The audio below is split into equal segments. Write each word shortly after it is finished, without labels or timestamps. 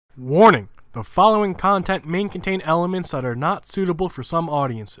Warning: the following content may contain elements that are not suitable for some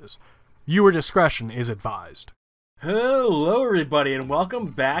audiences. Viewer discretion is advised. Hello everybody and welcome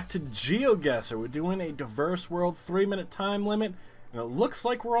back to Geoguessr. We're doing a diverse world 3-minute time limit, and it looks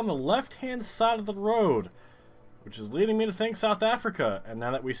like we're on the left hand side of the road, which is leading me to think South Africa. And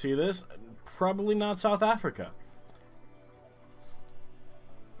now that we see this, probably not South Africa.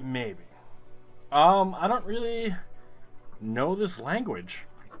 Maybe. I don't really know this language.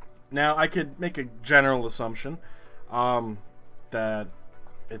 Now, I could make a general assumption that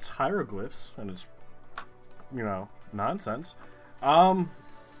it's hieroglyphs, and it's, you know, nonsense. I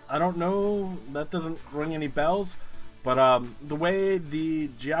don't know, that doesn't ring any bells, but the way the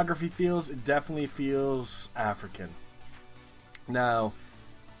geography feels, it definitely feels African. Now,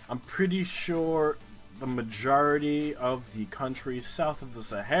 I'm pretty sure the majority of the countries south of the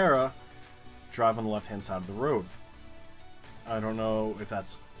Sahara drive on the left-hand side of the road. I don't know if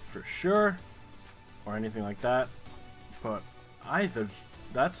that's for sure or anything like that, but either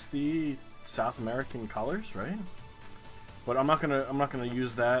that's the South American colors, right? But I'm not gonna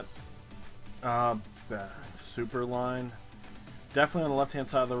use that super line. Definitely on the left hand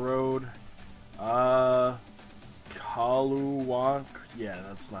side of the road. Kaluwank, yeah,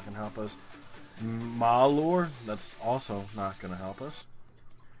 that's not gonna help us. Malur, that's also not gonna help us.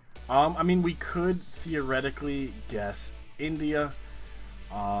 I mean, we could theoretically guess India,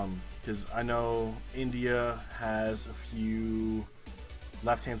 because I know India has a few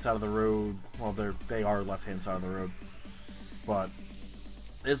left-hand side of the road. Well, they are left-hand side of the road, but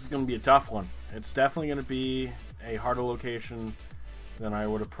this is going to be a tough one. It's definitely going to be a harder location than I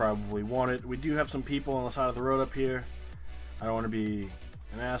would have probably wanted. We do have some people on the side of the road up here. I don't want to be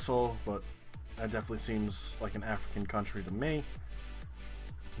an asshole, but that definitely seems like an African country to me.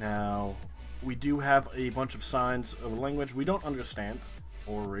 Now, we do have a bunch of signs of a language we don't understand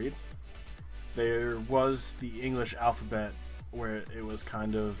or read. There was the English alphabet where it was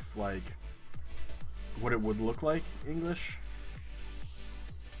kind of like what it would look like English.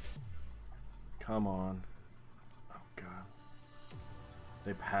 Come on. Oh god.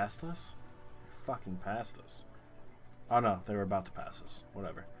 They passed us? They fucking passed us. Oh no, they were about to pass us.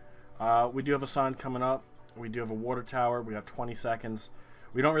 Whatever. We do have a sign coming up. We do have a water tower. We got 20 seconds.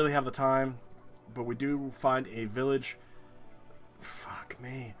 We don't really have the time, but we do find a village. Fuck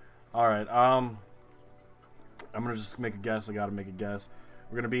me. Alright, I'm gonna just make a guess. I gotta make a guess.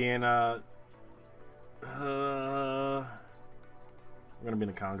 We're gonna be in, we're gonna be in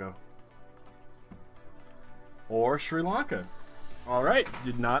the Congo. Or Sri Lanka. Alright,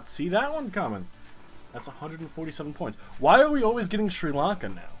 did not see that one coming. That's 147 points. Why are we always getting Sri Lanka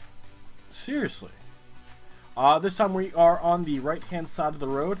now? Seriously. This time we are on the right-hand side of the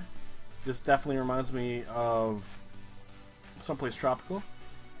road. This definitely reminds me of someplace tropical.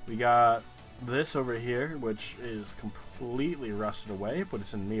 We got this over here, which is completely rusted away, but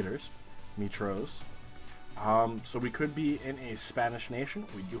it's in metros. So we could be in a Spanish nation.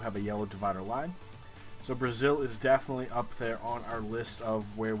 We do have a yellow divider line. So Brazil is definitely up there on our list of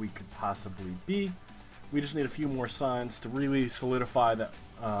where we could possibly be. We just need a few more signs to really solidify that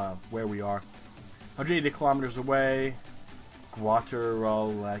where we are. 180 kilometers away,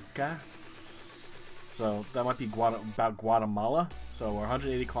 Guatemala. So that might be about Guatemala. So we're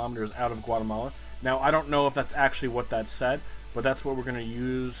 180 kilometers out of Guatemala. Now, I don't know if that's actually what that said, but that's what we're going to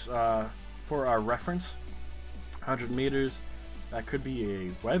use for our reference. 100 meters. That could be a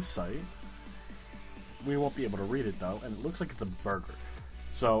website. We won't be able to read it, though, and it looks like it's a burger.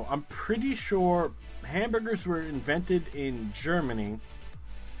 So I'm pretty sure hamburgers were invented in Germany,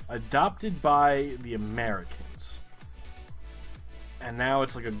 adopted by the Americans, and now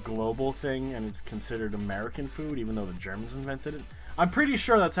it's like a global thing, and it's considered American food, even though the Germans invented it. I'm pretty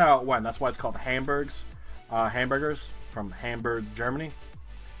sure that's how it went. That's why it's called hamburgers from Hamburg, Germany.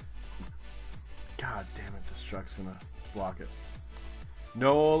 God damn it, this truck's gonna block it.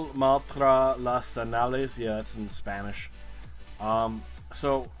 No maltra las anales. Yeah, that's in Spanish.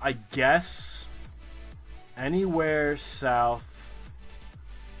 So I guess anywhere south.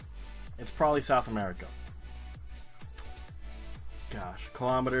 It's probably South America. Gosh,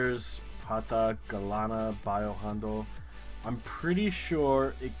 kilometers, Pata, Galana, Biohandel. I'm pretty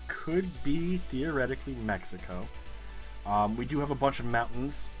sure it could be theoretically Mexico. We do have a bunch of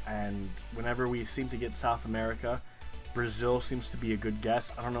mountains, and whenever we seem to get South America, Brazil seems to be a good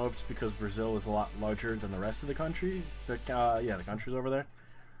guess. I don't know if it's because Brazil is a lot larger than the rest of the country. The country's over there,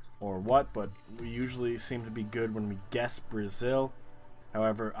 or what, but we usually seem to be good when we guess Brazil.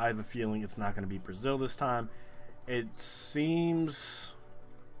 However, I have a feeling it's not going to be Brazil this time. It seems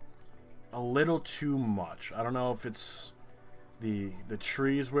a little too much. I don't know if it's the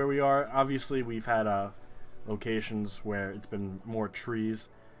trees where we are. Obviously, we've had locations where it's been more trees,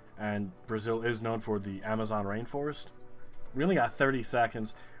 and Brazil is known for the Amazon rainforest. We only got 30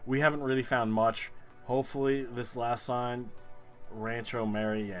 seconds. We haven't really found much. Hopefully, this last sign, Rancho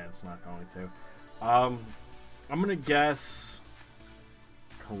Mary, yeah, it's not going to. I'm gonna guess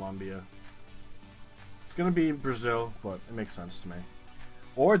Colombia. It's gonna be Brazil, but it makes sense to me.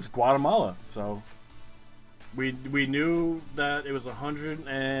 Or it's Guatemala. So we knew that it was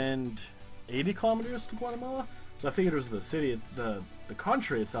 180 kilometers to Guatemala. So I figured it was the city, the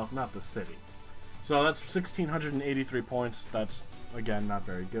country itself, not the city. So that's 1,683 points. That's again not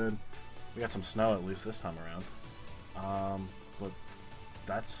very good. We got some snow at least this time around. But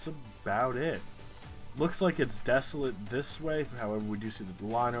that's about it. Looks like it's desolate this way. However, we do see the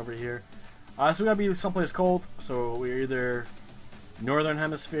line over here. So we gotta be someplace cold. So we're either northern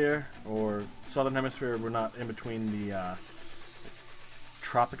hemisphere or southern hemisphere. We're not in between the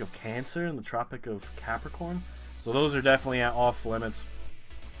Tropic of Cancer and the Tropic of Capricorn. So those are definitely off limits.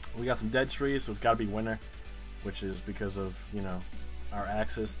 We got some dead trees, so it's gotta be winter, which is because of, you know, our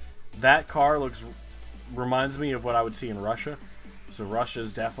axis. That car reminds me of what I would see in Russia. So Russia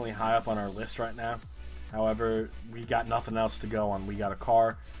is definitely high up on our list right now. However, we got nothing else to go on. We got a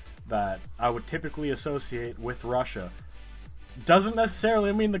car that I would typically associate with Russia. Doesn't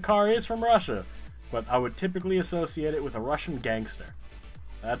necessarily mean the car is from Russia, but I would typically associate it with a Russian gangster.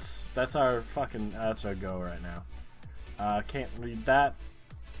 That's our go right now. Can't read that.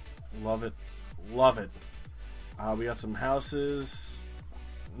 Love it. Love it. We got some houses.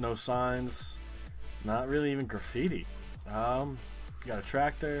 No signs. Not really even graffiti. Got a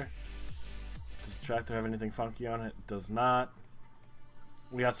tractor. Does the tractor have anything funky on it? Does not.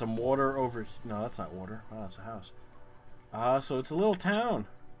 We got some water over. No, that's not water. Oh, that's a house. So it's a little town.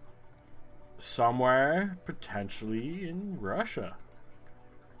 Somewhere, potentially in Russia.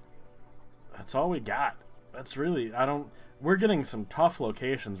 That's all we got. That's really, we're getting some tough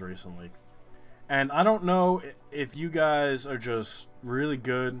locations recently. And I don't know if you guys are just really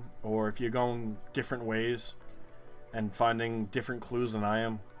good or if you're going different ways and finding different clues than I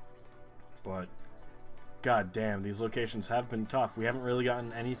am. But god damn, these locations have been tough. We haven't really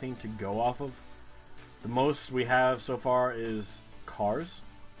gotten anything to go off of. The most we have so far is cars.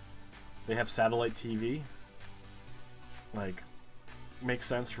 They have satellite TV. Like, makes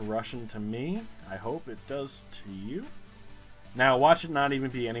sense for Russian to me. I hope it does to you. Now, watch it not even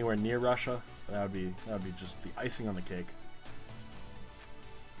be anywhere near Russia. That would be just the icing on the cake.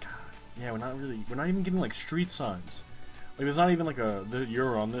 God, yeah, we're not even getting like street signs. Like, there's not even like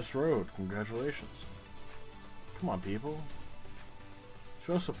you're on this road. Congratulations. Come on, people.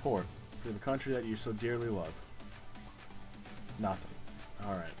 Show support for the country that you so dearly love. Nothing.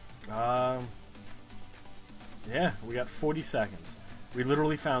 Alright. Yeah, we got 40 seconds. We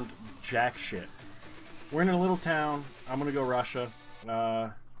literally found jack shit. We're in a little town. I'm gonna go Russia.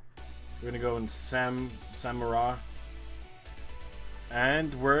 We're gonna go in Samara.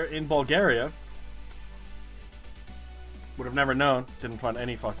 And we're in Bulgaria. Would have never known. Didn't find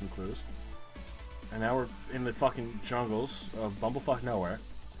any fucking clues. And now we're in the fucking jungles of Bumblefuck nowhere.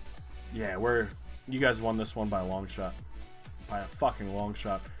 Yeah, you guys won this one by a long shot. By a fucking long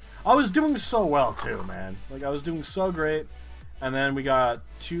shot. I was doing so well too, man. Like, I was doing so great. And then we got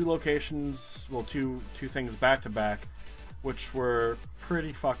two locations, well, two things back to back, which were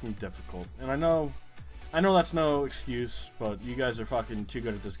pretty fucking difficult. And I know that's no excuse, but you guys are fucking too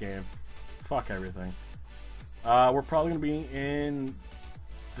good at this game. Fuck everything. We're probably gonna be in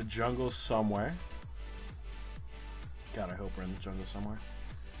the jungle somewhere. God, I hope we're in the jungle somewhere.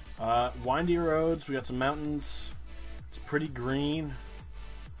 Windy roads. We got some mountains. It's pretty green.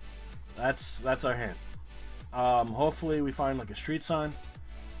 That's our hint. Hopefully we find like a street sign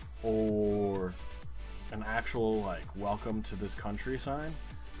or an actual like welcome to this country sign,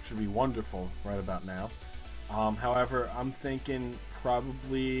 which would be wonderful right about now. However, I'm thinking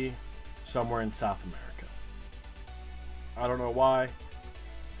probably somewhere in South America. I don't know why,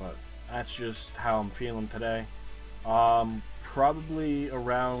 but that's just how I'm feeling today. Probably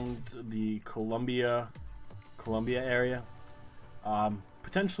around the Colombia area.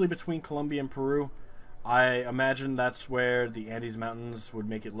 Potentially between Colombia and Peru. I imagine that's where the Andes Mountains would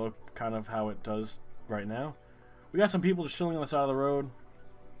make it look kind of how it does right now. We got some people just chilling on the side of the road.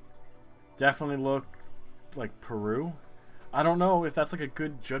 Definitely look like Peru. I don't know if that's like a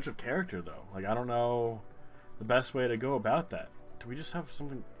good judge of character though. Like, I don't know the best way to go about that. Do we just have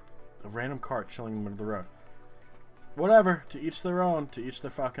a random cart chilling in the middle of the road? Whatever, to each their own, to each their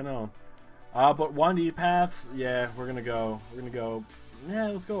fucking own. But windy path, yeah, we're gonna go, yeah,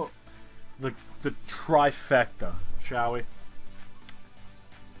 let's go the trifecta, shall we?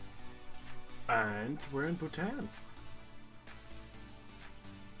 And we're in Bhutan.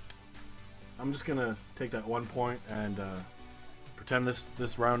 I'm just gonna take that 1 point and pretend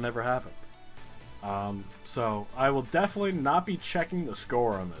this round never happened. So I will definitely not be checking the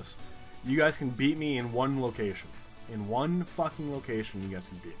score on this. You guys can beat me in one location. In one fucking location, you guys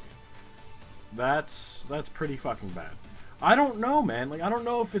can beat me. That's pretty fucking bad. I don't know, man. Like, I don't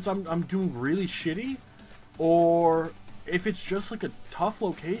know if it's I'm doing really shitty, or if it's just like a tough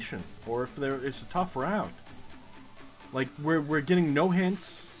location, or if it's a tough round. Like, we're getting no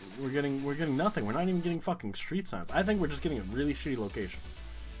hints. We're getting nothing. We're not even getting fucking street signs. I think we're just getting a really shitty location.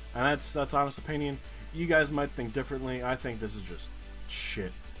 And that's honest opinion. You guys might think differently. I think this is just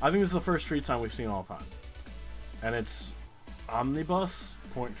shit. I think this is the first street sign we've seen all time. And it's omnibus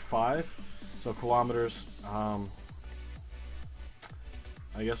 0.5, so kilometers. I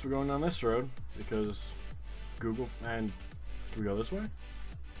guess we're going down this road because Google. And can we go this way?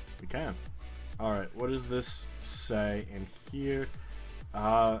 We can. All right. What does this say in here?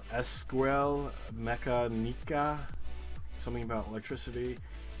 Escuela Mecanica. Something about electricity.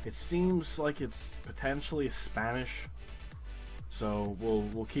 It seems like it's potentially Spanish, so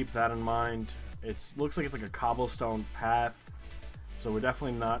we'll keep that in mind. It looks like it's like a cobblestone path, so we're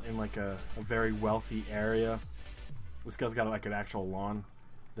definitely not in like a very wealthy area. This guy's got like an actual lawn.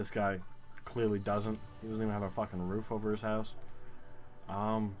 This guy clearly doesn't. He doesn't even have a fucking roof over his house.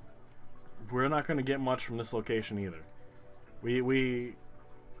 We're not going to get much from this location either. We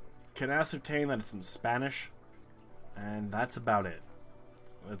can ascertain that it's in Spanish, and that's about it.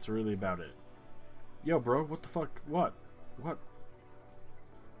 That's really about it. Yo, bro, what the fuck? What? Why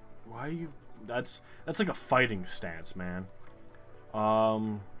are you... That's like a fighting stance, man.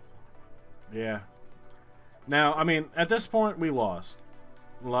 Yeah. Now, I mean, at this point, we lost.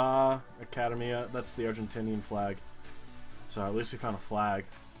 La Academia, that's the Argentinian flag. So at least we found a flag.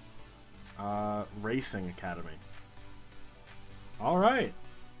 Racing Academy. Alright.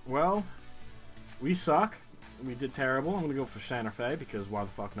 Well, we suck. We did terrible. I'm going to go for Santa Fe because why the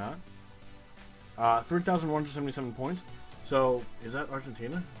fuck not? 3,177 points. So, is that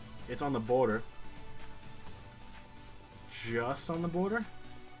Argentina? It's on the border. Just on the border?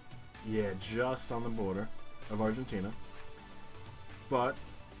 Yeah, just on the border of Argentina. But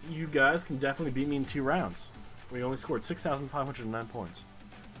you guys can definitely beat me in 2 rounds. We only scored 6,509 points.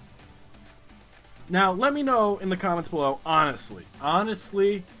 Now, let me know in the comments below,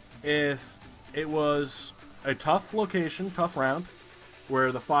 honestly, if it was a tough location, tough round,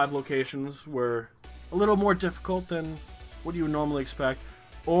 where the 5 locations were a little more difficult than what you would normally expect,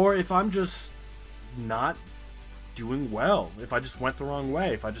 or if I'm just not doing well, if I just went the wrong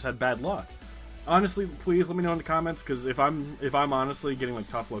way, if I just had bad luck. Honestly, please let me know in the comments, because if I'm honestly getting like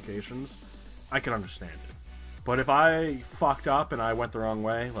tough locations, I can understand it. But if I fucked up and I went the wrong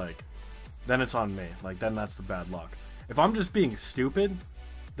way, like, then it's on me. Like, then that's the bad luck. If I'm just being stupid,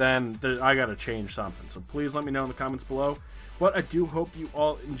 then I gotta change something. So please let me know in the comments below. But I do hope you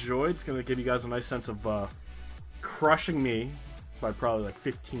all enjoyed. It's gonna give you guys a nice sense of crushing me by probably like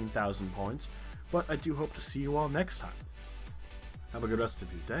 15,000 points. But I do hope to see you all next time. Have a good rest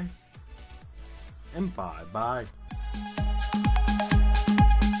of your day. And bye-bye.